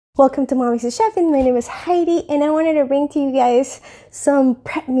Welcome to mommyisache, and my name is Heidi, and I wanted to bring to you guys some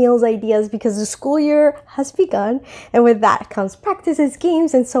prep meals ideas because the school year has begun, and with that comes practices,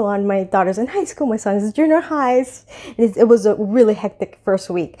 games, and so on. My daughter's in high school, my son is junior highs, and it was a really hectic first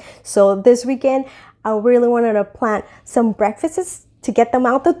week. So this weekend, I really wanted to plan some breakfasts to get them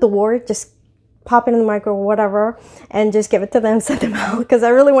out the door, just pop it in the microwave or whatever, and just give it to them, send them out, because I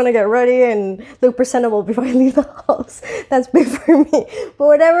really want to get ready and look presentable before I leave the house. That's big for me, but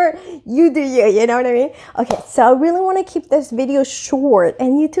whatever, you do you know what I mean? Okay, so I really want to keep this video short,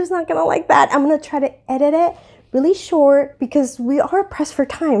 and YouTube's not gonna like that. I'm gonna try to edit it really short because we are pressed for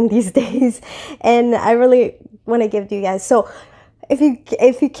time these days, and I really want to give to you guys. So if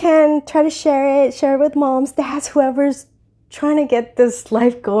you can, try to share it with moms, dads, whoever's trying to get this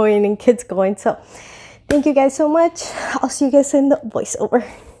life going and kids going. So thank you guys so much. I'll see you guys in the voiceover.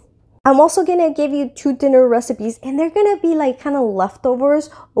 I'm also gonna give you 2 dinner recipes, and they're gonna be like kind of leftovers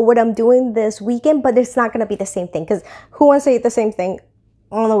of what I'm doing this weekend, but it's not gonna be the same thing, because who wants to eat the same thing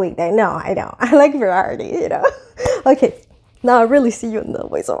on the weekday? No, I don't. I like variety, you know. Okay, now I'll really see you in the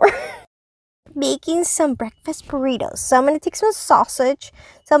voiceover. Making some breakfast burritos. So I'm going to take some sausage,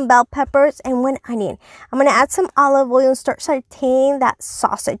 some bell peppers, and 1 onion. I'm going to add some olive oil and start sauteing that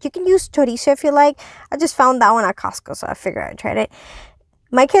sausage. You can use chorizo if you like. I just found that one at Costco, so I figured I'd try it.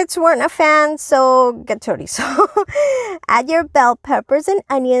 My kids weren't a fan, so get chorizo. Add your bell peppers and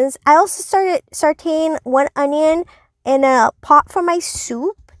onions. I also started sauteing 1 onion in a pot for my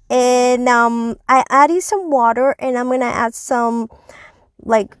soup. And I added some water, and I'm going to add some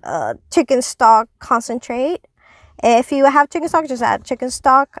like chicken stock concentrate. If you have chicken stock, just add chicken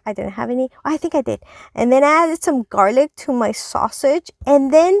stock. I didn't have any. I think I did. And then I added some garlic to my sausage.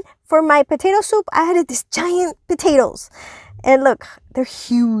 And then for my potato soup, I added these giant potatoes. And look, they're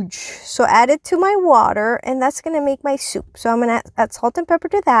huge. So add it to my water, and that's going to make my soup. So I'm going to add salt and pepper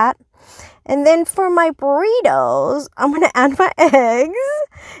to that. And then for my burritos, I'm going to add my eggs.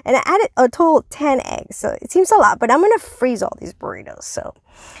 And I added a total of 10 eggs. So it seems a lot, but I'm going to freeze all these burritos. So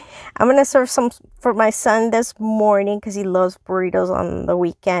I'm going to serve some for my son this morning because he loves burritos on the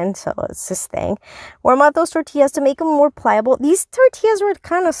weekend. So it's his thing. Warm up those tortillas to make them more pliable. These tortillas were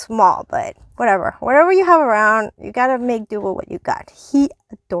kind of small, but whatever. Whatever you have around, you got to make do with what you got. He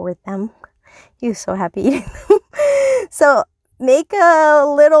adored them. He was so happy eating them. So make a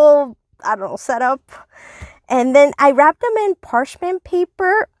little, I don't know, setup. And then I wrap them in parchment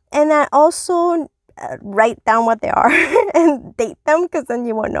paper, and I also write down what they are and date them, because then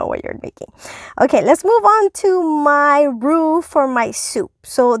you won't know what you're making. Okay, let's move on to my roux for my soup.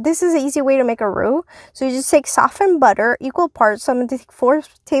 So this is an easy way to make a roux. So you just take softened butter, equal parts. So I'm going to take 4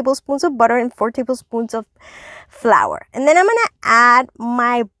 tablespoons of butter and 4 tablespoons of flour. And then I'm going to add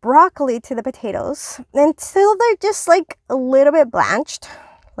my broccoli to the potatoes until they're just like a little bit blanched,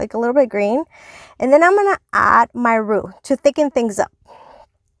 like a little bit green. And then I'm going to add my roux to thicken things up.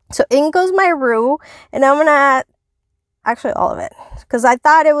 So in goes my roux, and I'm going to add actually all of it, because I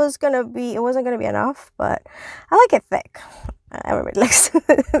thought it wasn't going to be enough, but I like it thick. Everybody likes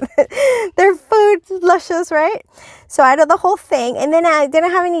their food luscious, right? So I added the whole thing, and then I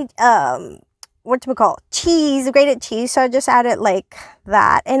didn't have any cheese, grated cheese, so I just added like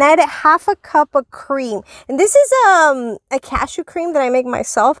that. And I added half a cup of cream, and this is a cashew cream that I make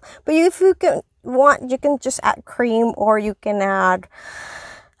myself, but if you want, you can just add cream, or you can add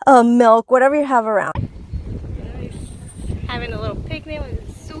milk, whatever you have around. Nice. Having a little picnic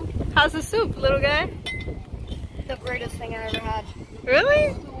with soup. How's the soup, little guy? The greatest thing I ever had.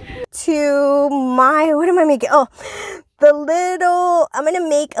 Really? To my, what am I making? Oh, I'm gonna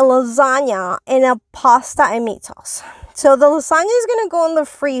make a lasagna in a pasta and meat sauce. So the lasagna is gonna go in the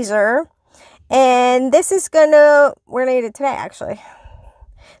freezer, and this is we're gonna eat it today actually.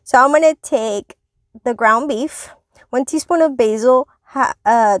 So I'm gonna take the ground beef, 1 teaspoon of basil,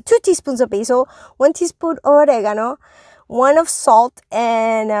 2 teaspoons of basil, 1 teaspoon of oregano, 1 of salt,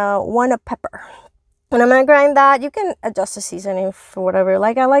 and 1 of pepper. And I'm going to grind that. You can adjust the seasoning for whatever you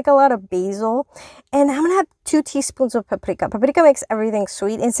like. I like a lot of basil. And I'm going to have 2 teaspoons of paprika. Paprika makes everything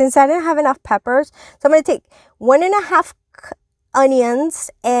sweet. And since I didn't have enough peppers, so I'm going to take 1.5 onions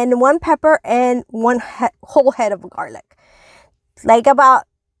and 1 pepper and 1 whole head of garlic. Like about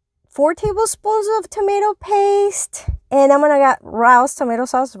 4 tablespoons of tomato paste, and I'm gonna get Rao's tomato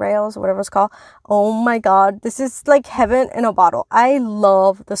sauce, Rao's, whatever it's called. Oh my god, this is like heaven in a bottle. I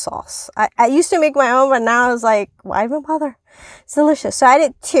love the sauce. I used to make my own, but now I was like, why even bother? It's delicious. So I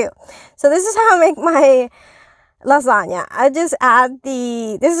did 2. So this is how I make my lasagna. I just add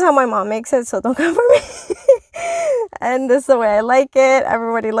this is how my mom makes it, so don't come for me. And this is the way I like it.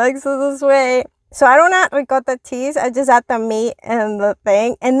 Everybody likes it this way. So I don't add ricotta cheese. I just add the meat and the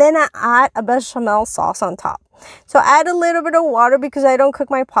thing. And then I add a bechamel sauce on top. So I add a little bit of water because I don't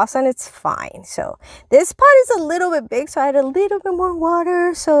cook my pasta and it's fine. So this pot is a little bit big. So I add a little bit more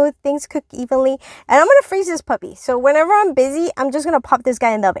water so things cook evenly. And I'm going to freeze this puppy. So whenever I'm busy, I'm just going to pop this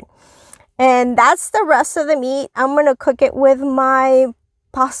guy in the oven. And that's the rest of the meat. I'm going to cook it with my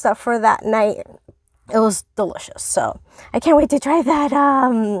pasta for that night. It was delicious. So I can't wait to try that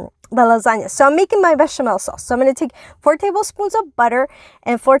the lasagna. So I'm making my bechamel sauce. So I'm going to take 4 tablespoons of butter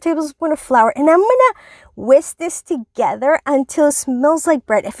and 4 tablespoons of flour. And I'm going to whisk this together until it smells like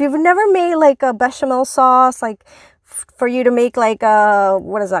bread. If you've never made like a bechamel sauce, like for you to make like a,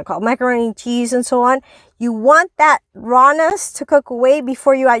 what is that called? Macaroni and cheese and so on. You want that rawness to cook way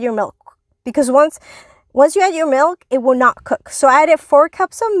before you add your milk. Because once you add your milk, it will not cook. So I added 4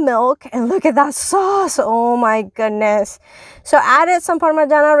 cups of milk and look at that sauce. Oh my goodness. So I added some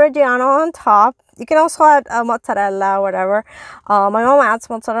Parmigiano Reggiano on top. You can also add mozzarella, whatever. My mom adds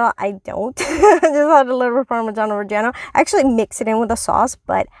mozzarella. I don't. I just add a little Parmigiano Reggiano. I actually mix it in with the sauce,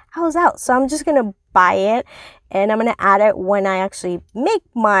 but I was out. So I'm just going to buy it and I'm going to add it when I actually make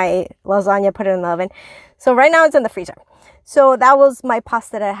my lasagna, put it in the oven. So right now it's in the freezer. So that was my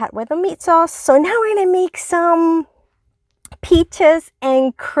pasta that I had with the meat sauce. So now we're going to make some peaches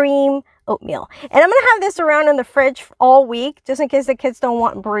and cream oatmeal. And I'm going to have this around in the fridge all week, just in case the kids don't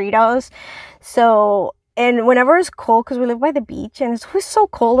want burritos. So, and whenever it's cold, because we live by the beach, and it's always so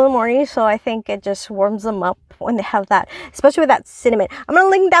cold in the morning, so I think it just warms them up when they have that, especially with that cinnamon. I'm going to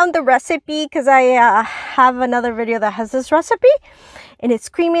link down the recipe, because I have another video that has this recipe, and it's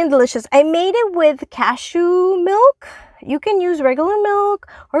creamy and delicious. I made it with cashew milk. You can use regular milk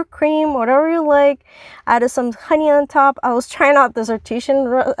or cream, whatever you like. Added some honey on top. I was trying out this artisan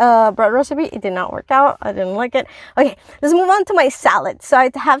bread recipe. It did not work out. I didn't like it. Okay, let's move on to my salad. So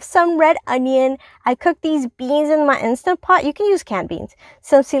I have some red onion. I cooked these beans in my Instant Pot. You can use canned beans.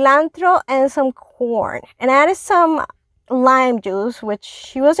 Some cilantro and some corn. And I added some lime juice, which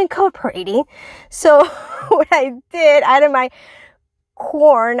she wasn't cooperating. So what I did, I added my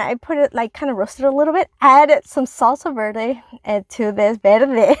corn. I put it like kind of roasted a little bit. Added some salsa verde to this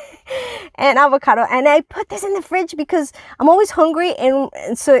verde and avocado, and I put this in the fridge because I'm always hungry, and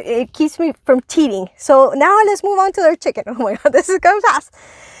so it keeps me from cheating. So now let's move on to our chicken. Oh my god, this is going fast.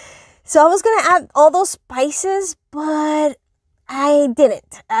 So I was gonna add all those spices, but I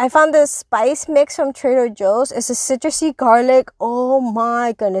didn't. I found this spice mix from Trader Joe's. It's a citrusy garlic. Oh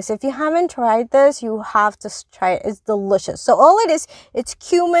my goodness. If you haven't tried this, you have to try it. It's delicious. So all it is, it's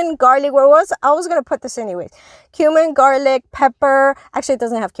cumin, garlic. I was going to put this anyways. Cumin, garlic, pepper. Actually, it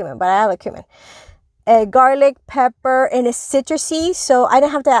doesn't have cumin, but I have a cumin. Garlic, pepper, and it's citrusy. So I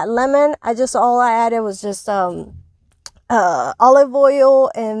didn't have to add lemon. All I added was just olive oil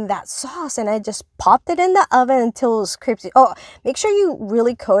and that sauce, and I just popped it in the oven until it was crispy. Oh, make sure you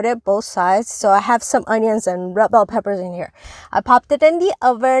really coat it both sides. So I have some onions and red bell peppers in here. I popped it in the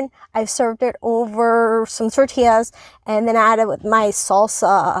oven. I served it over some tortillas, and then I added with my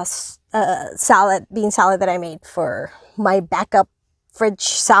salsa bean salad that I made for my backup fridge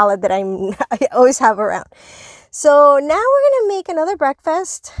salad that I always have around. So now we're going to make another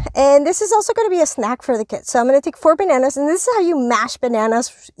breakfast, and this is also going to be a snack for the kids. So I'm going to take 4 bananas, and this is how you mash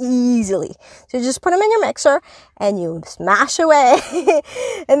bananas easily. So you just put them in your mixer and you smash away.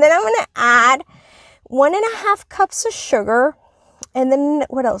 And then I'm going to add 1.5 cups of sugar, and then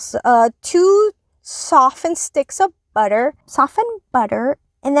what else? 2 softened sticks of butter,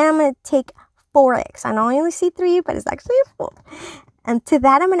 and then I'm going to take 4 eggs. I know I only see 3, but it's actually 4. And to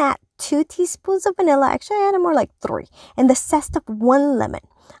that, I'm going to add 2 teaspoons of vanilla. Actually, I added more like 3. And the zest of 1 lemon.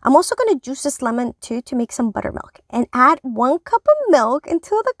 I'm also going to juice this lemon too to make some buttermilk. And add 1 cup of milk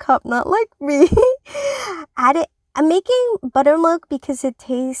into the cup, not like me. I'm making buttermilk because it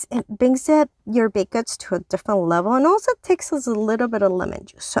brings your baked goods to a different level. And also takes us a little bit of lemon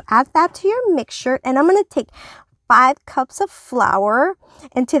juice. So add that to your mixture. And I'm going to take 5 cups of flour.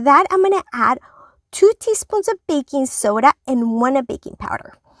 And to that, I'm going to add 2 teaspoons of baking soda and 1 of baking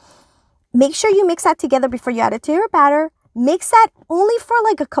powder. Make sure you mix that together before you add it to your batter. Mix that only for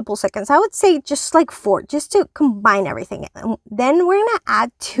like a couple seconds. I would say just like 4, just to combine everything. And then we're going to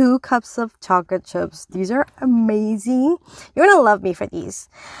add 2 cups of chocolate chips. These are amazing. You're going to love me for these.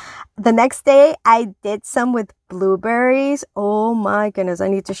 The next day, I did some with blueberries. Oh my goodness, I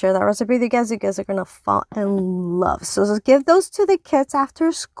need to share that recipe with you guys. You guys are going to fall in love. So just give those to the kids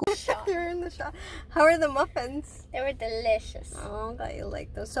after school. They're in the shop. How are the muffins? They were delicious. Oh, I'm glad you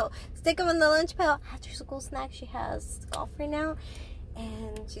like those. So stick them in the lunch pail. After school snack, she has golf right now.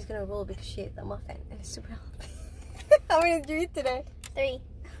 And she's going to roll because she ate the muffin. And it's super healthy. How many did you eat today? 3.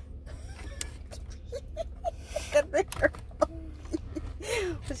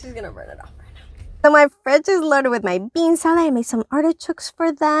 She's gonna burn it off right now. So my fridge is loaded with my bean salad. I made some artichokes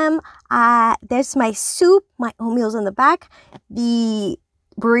for them. There's my soup. My oatmeal's in the back. The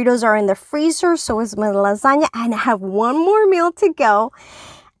burritos are in the freezer. So is my lasagna. And I have one more meal to go.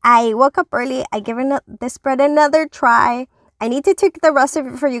 I woke up early. I given this bread another try. I need to take the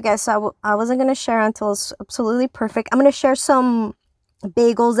recipe for you guys. So I wasn't going to share until it's absolutely perfect. I'm going to share some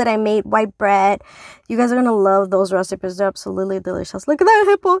bagels that I made, white bread. You guys are going to love those recipes. They're absolutely delicious. Look at that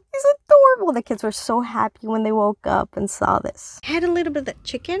hippo. He's adorable. The kids were so happy when they woke up and saw this. I had a little bit of that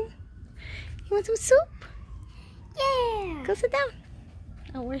chicken. You want some soup? Yeah. Go sit down.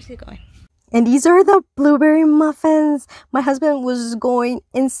 Oh, where's he going? And these are the blueberry muffins. My husband was going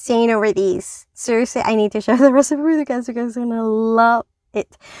insane over these. Seriously, I need to share the recipe with you guys. You guys are gonna love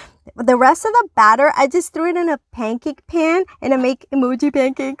it. The rest of the batter, I just threw it in a pancake pan and I make emoji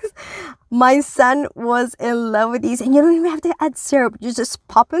pancakes. My son was in love with these. And you don't even have to add syrup. You just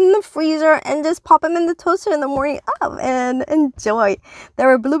pop them in the freezer and just pop them in the toaster in the morning up and enjoy. They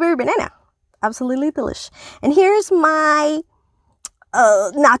were blueberry banana. Absolutely delish. And here's my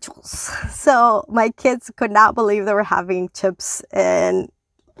nachos. So my kids could not believe they were having chips and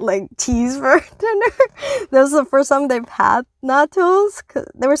like cheese for dinner. This was the first time they've had nachos.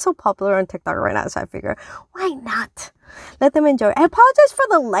 They were so popular on TikTok right now, so I figured, why not let them enjoy it. I apologize for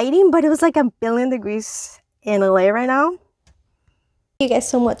the lighting, but it was like 1,000,000,000 degrees in LA right now. Thank you guys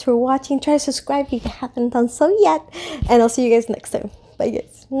so much for watching. Try to subscribe if you haven't done so yet, and I'll see you guys next time. Bye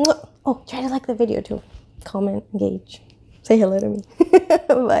guys. Oh, try to like the video too. Comment, engage. Say hello to me.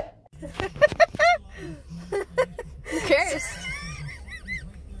 Bye. Who cares?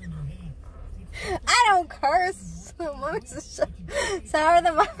 I don't curse. Mommy's a chef. So how are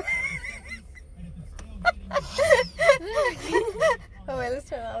the muffins? Oh wait, let's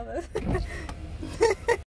turn all this.